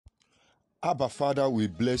Abba Father, we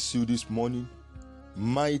bless you this morning.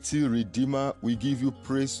 Mighty Redeemer, we give you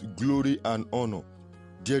praise, glory, and honor.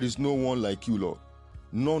 There is no one like you, Lord.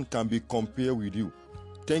 None can be compared with you.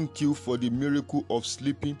 Thank you for the miracle of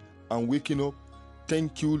sleeping and waking up.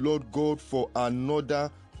 Thank you, Lord God, for another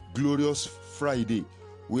glorious Friday.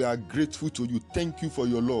 We are grateful to you. Thank you for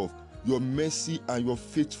your love, your mercy, and your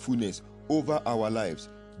faithfulness over our lives.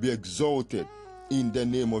 Be exalted in the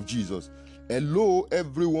name of Jesus. Hello,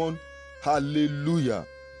 everyone. Hallelujah.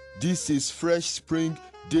 This is Fresh Spring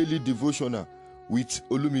Daily Devotional with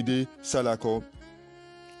Olumide Salako.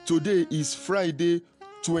 Today is Friday,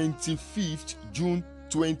 25th June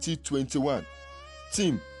 2021.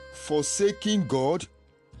 Theme: Forsaking God.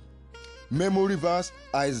 Memory verse: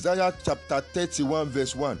 Isaiah chapter 31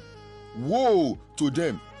 verse 1. Woe to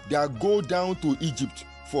them that go down to Egypt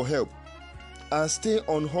for help, and stay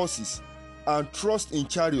on horses, and trust in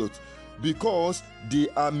chariots, because they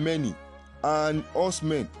are many, and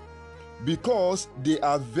horsemen, because they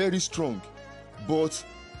are very strong, but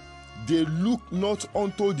they look not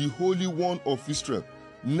unto the Holy One of Israel,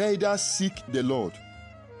 neither seek the Lord.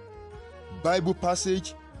 Bible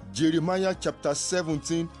passage: Jeremiah chapter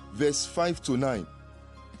 17 verse 5 to 9.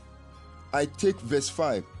 I take verse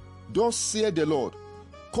 5. Thus saith the Lord,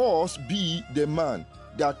 cursed be the man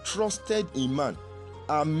that trusted in man,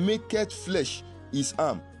 and maketh flesh his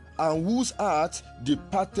arm, and whose heart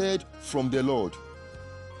departed from the Lord.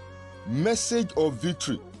 Message of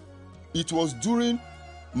victory. It was during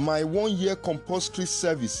my 1-year compulsory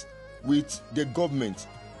service with the government,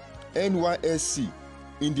 NYSC,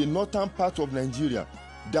 in the northern part of Nigeria,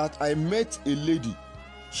 that I met a lady.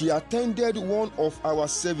 She attended one of our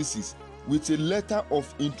services with a letter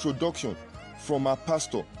of introduction from her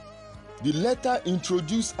pastor. The letter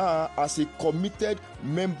introduced her as a committed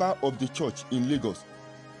member of the church in Lagos,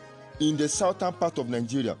 in the southern part of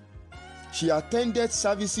Nigeria. She attended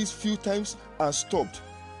services few times and stopped.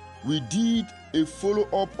 We did a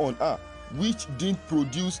follow-up on her, which didn't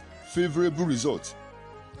produce favorable results.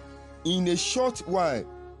 In a short while,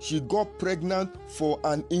 she got pregnant for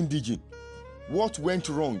an indigent. What went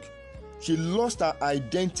wrong? She lost her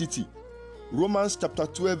identity. Romans chapter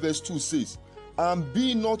 12 verse 2 says, and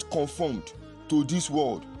be not conformed to this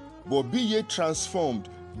world, but be ye transformed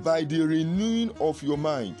by the renewing of your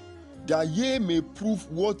mind, that ye may prove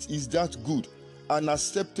what is that good and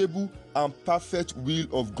acceptable and perfect will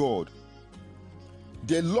of God.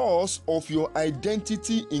 The loss of your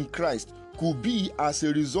identity in Christ could be as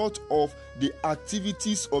a result of the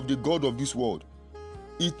activities of the God of this world.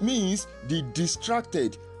 It means the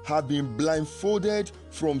distracted have been blindfolded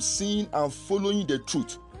from seeing and following the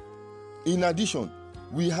truth. In addition,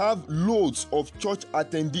 we have loads of church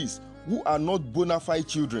attendees who are not bona fide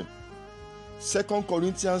children. 2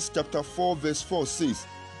 Corinthians chapter 4 verse 4 says,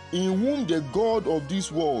 in whom the God of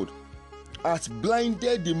this world hath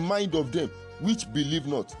blinded the mind of them which believe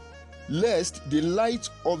not, lest the light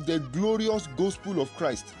of the glorious gospel of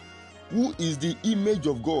Christ, who is the image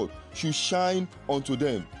of God, should shine unto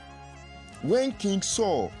them. When King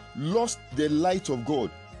Saul lost the light of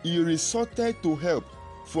God, he resorted to help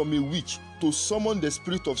from a witch to summon the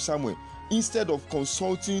spirit of Samuel instead of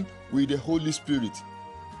consulting with the Holy Spirit.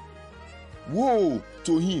 Woe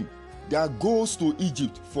to him that goes to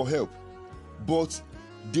Egypt for help, but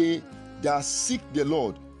they that seek the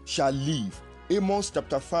Lord shall live. Amos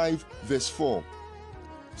chapter 5 verse 4.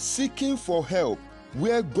 Seeking for help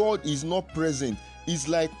where God is not present is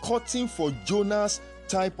like cutting for Jonah's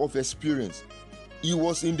type of experience. He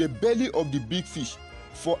was in the belly of the big fish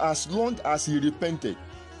for as long as he repented.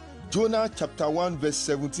 Jonah chapter 1 verse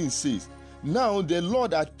 17 says, now the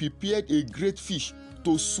Lord had prepared a great fish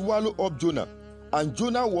to swallow up Jonah, and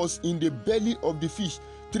Jonah was in the belly of the fish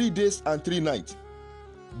 3 days and 3 nights.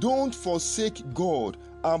 Don't forsake God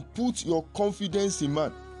and put your confidence in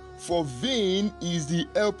man, for vain is the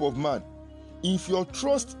help of man. If your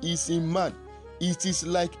trust is in man, it is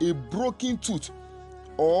like a broken tooth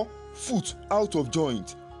or foot out of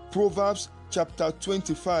joint. Proverbs chapter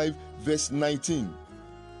 25 verse 19.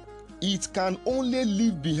 It can only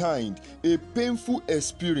leave behind a painful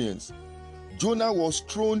experience. Jonah was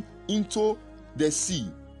thrown into the sea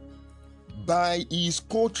by his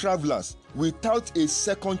co-travelers without a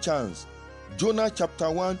second chance. Jonah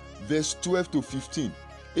chapter 1 verse 12 to 15.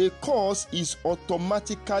 A curse is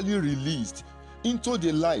automatically released into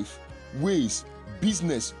the life, ways,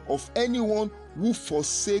 business of anyone who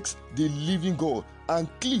forsakes the living God and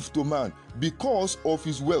cleaves to man because of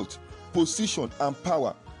his wealth, position, and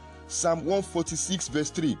power. Psalm 146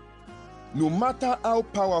 verse 3. No matter how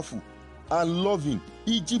powerful and loving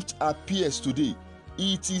Egypt appears today,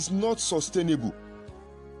 it is not sustainable.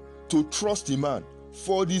 to trust in man,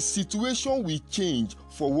 for the situation will change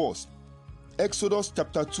for worse. Exodus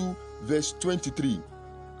chapter 2 verse 23.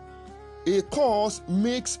 A cause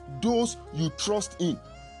makes those you trust in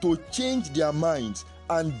to change their minds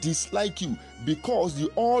and dislike you, because the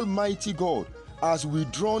Almighty God has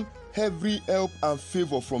withdrawn every help and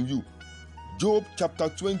favor from you. Job chapter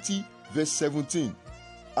 20 verse 17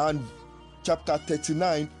 and chapter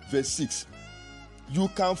 39 verse 6. You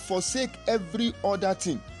can forsake every other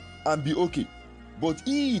thing and be okay, but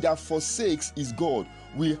he that forsakes his God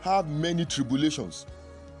will have many tribulations.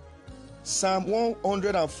 Psalm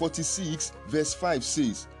 146 verse 5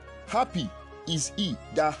 says, Happy is he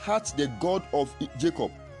that hath the God of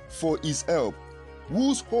Jacob for his help,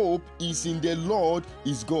 whose hope is in the Lord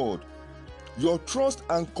his God. Your trust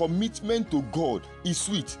and commitment to God is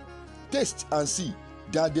sweet. Taste and see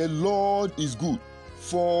that the Lord is good,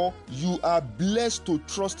 for you are blessed to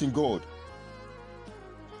trust in God.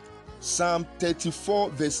 Psalm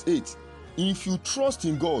 34 verse 8. If you trust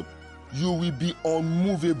in God, you will be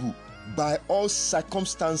unmovable by all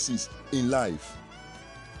circumstances in life.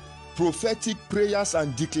 Prophetic prayers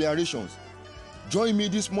and declarations. Join me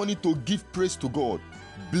this morning to give praise to God.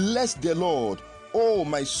 Bless the Lord, O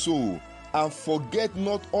my soul, and forget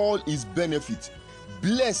not all his benefits.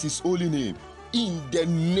 Bless his holy name in the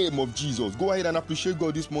name of Jesus. Go ahead and appreciate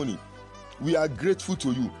God this morning. We are grateful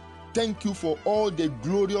to you. Thank you for all the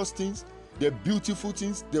glorious things, the beautiful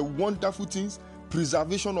things, the wonderful things,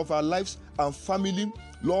 preservation of our lives and family,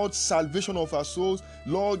 Lord, salvation of our souls.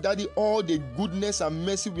 Lord, Daddy, all the goodness and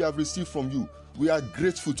mercy we have received from you. We are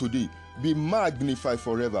grateful today. Be magnified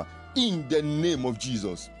forever in the name of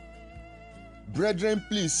Jesus. Brethren,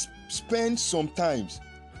 please spend some time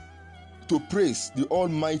to praise the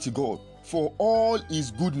Almighty God for all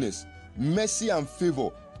his goodness, mercy and favor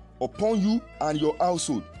upon you and your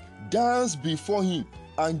household. Dance before him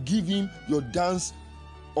and give him your dance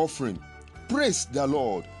offering. Praise the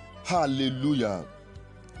Lord. Hallelujah.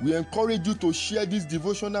 We encourage you to share this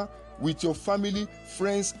devotional with your family,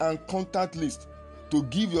 friends, and contact list. To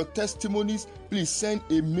give your testimonies, please send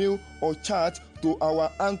a mail or chat to our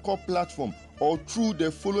Anchor platform or through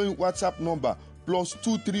the following WhatsApp number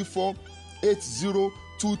 +234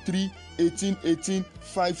 8023 1818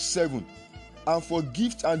 57. And for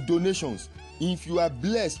gifts and donations, if you are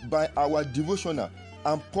blessed by our devotional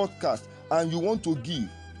and podcast and you want to give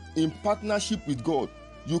in partnership with God,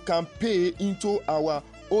 you can pay into our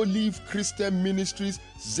Olive Christian Ministries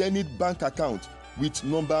Zenith Bank account with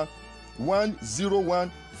number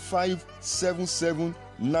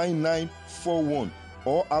 101-577-9941,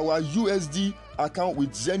 or our USD account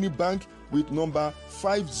with Zenith Bank with number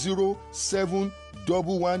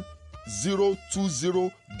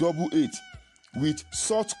 50711020088 with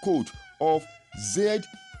sort code of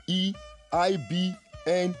ZEIBNGLA.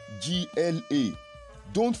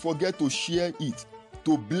 Don't forget to share it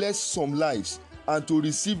to bless some lives and to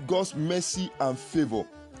receive God's mercy and favor.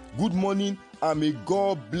 Good morning, and may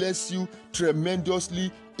God bless you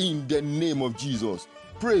tremendously in the name of Jesus.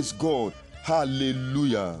 Praise God.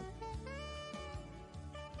 Hallelujah.